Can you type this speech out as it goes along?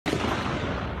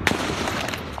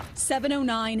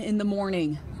7:09 in the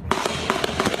morning.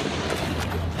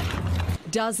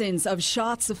 Dozens of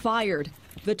shots fired.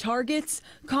 The targets,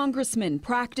 congressmen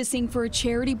practicing for a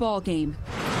charity ball game.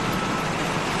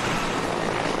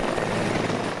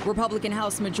 Republican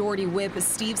House Majority Whip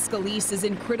Steve Scalise is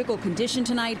in critical condition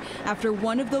tonight after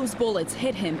one of those bullets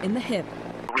hit him in the hip.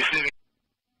 Receiving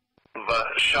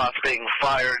shots being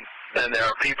fired, and there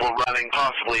are people running,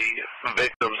 possibly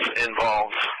victims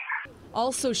involved.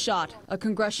 Also shot, a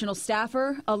congressional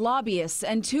staffer, a lobbyist,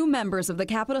 and 2 members of the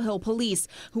Capitol Hill Police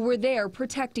who were there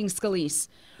protecting Scalise.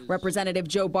 Representative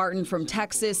Joe Barton from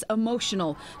Texas,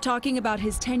 emotional, talking about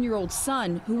his 10-year-old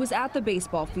son who was at the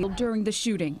baseball field during the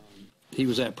shooting. He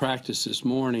was at practice this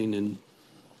morning, and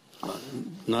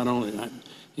not only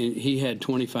he had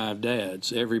 25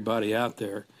 dads. Everybody out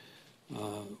there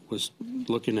was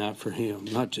looking out for him,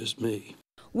 not just me.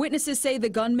 Witnesses say the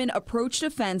gunman approached a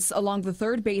fence along the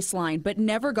third baseline but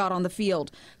never got on the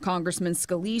field. Congressman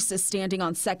Scalise, standing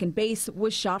on second base,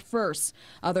 was shot first.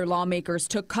 Other lawmakers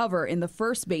took cover in the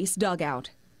first base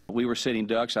dugout. We were sitting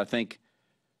ducks. I think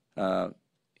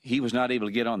he was not able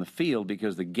to get on the field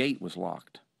because the gate was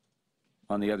locked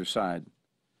on the other side.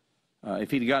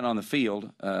 If he'd gotten on the field,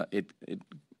 it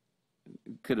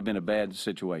could have been a bad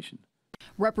situation.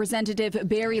 Representative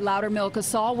Barry Loudermilk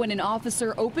saw when an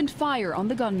officer opened fire on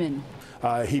the gunman.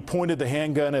 He pointed the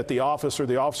handgun at the officer.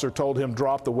 The officer told him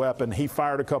drop the weapon. He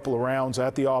fired a couple of rounds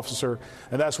at the officer,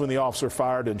 and that's when the officer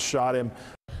fired and shot him.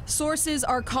 Sources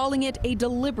are calling it a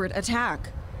deliberate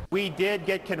attack. We did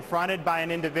get confronted by an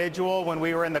individual when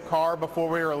we were in the car before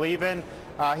we were leaving.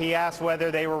 He asked whether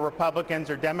they were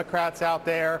Republicans or Democrats out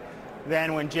there.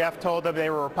 Then when Jeff told them they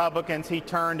were Republicans, he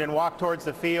turned and walked towards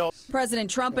the field.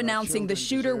 President Trump announcing the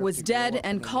shooter was dead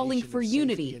and calling for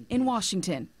unity in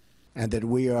Washington. And that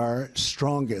we are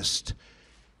strongest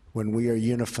when we are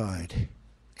unified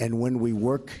and when we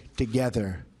work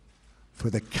together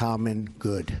for the common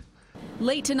good.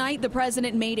 Late tonight, the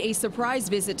president made a surprise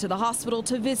visit to the hospital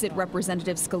to visit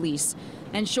Representative Scalise.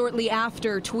 And shortly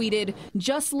after, tweeted,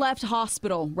 "Just left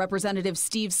hospital. Representative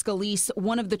Steve Scalise,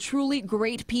 one of the truly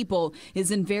great people, is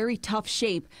in very tough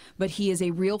shape, but he is a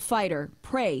real fighter.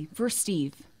 Pray for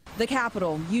Steve." The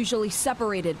Capitol, usually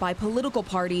separated by political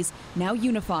parties, now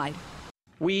unified.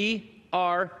 We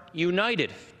are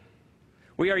united.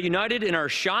 We are united in our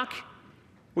shock.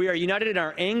 We are united in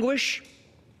our anguish.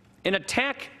 An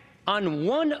attack on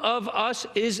one of us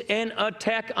is an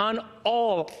attack on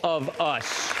all of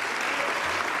us.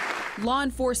 Law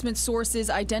enforcement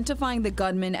sources identifying the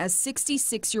gunman as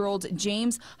 66-year-old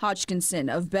James Hodgkinson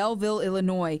of Belleville,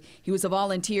 Illinois. He was a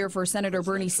volunteer for Senator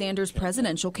Bernie Sanders'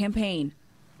 presidential campaign.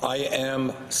 I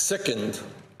am sickened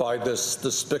by this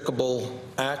despicable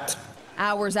act.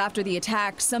 Hours after the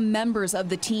attack, some members of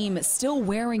the team still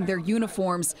wearing their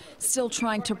uniforms, still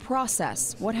trying to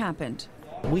process what happened.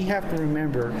 We have to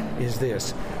remember is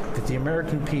this, that the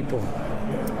American people,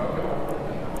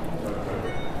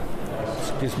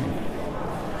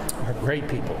 are great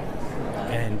people,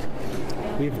 and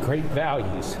we have great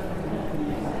values.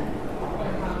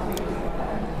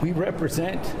 We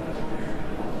represent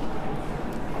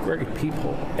great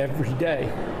people every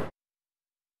day.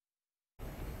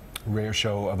 Rare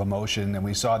show of emotion, and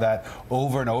we saw that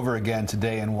over and over again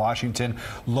today in Washington.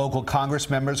 Local Congress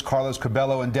members Carlos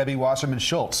Curbelo and Debbie Wasserman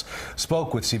Schultz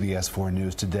spoke with CBS 4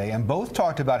 News today, and both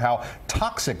talked about how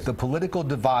toxic the political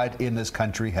divide in this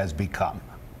country has become.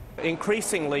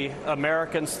 Increasingly,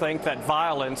 Americans think that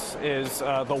violence is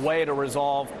the way to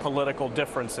resolve political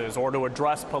differences or to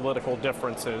address political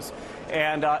differences.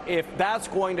 And if that's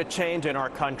going to change in our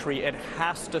country, it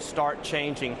has to start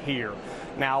changing here.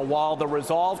 Now, while the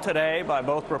resolve today by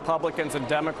both Republicans and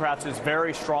Democrats is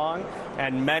very strong,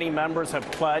 and many members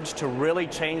have pledged to really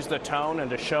change the tone and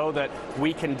to show that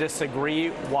we can disagree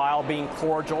while being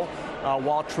cordial,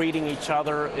 while treating each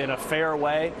other in a fair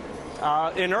way,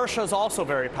 inertia is also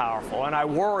very powerful, and I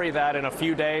worry that in a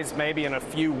few days, maybe in a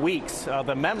few weeks,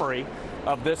 the memory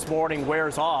of this morning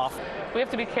wears off. We have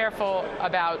to be careful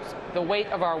about the weight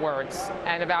of our words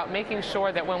and about making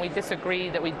sure that when we disagree,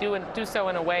 that we do so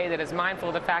in a way that is mindful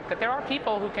of the fact that there are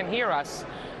people who can hear us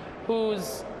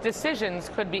whose decisions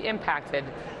could be impacted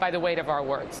by the weight of our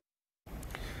words.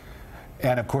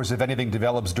 And of course, if anything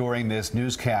develops during this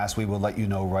newscast, we will let you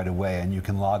know right away, and you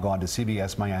can log on to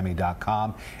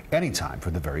cbsmiami.com anytime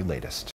for the very latest.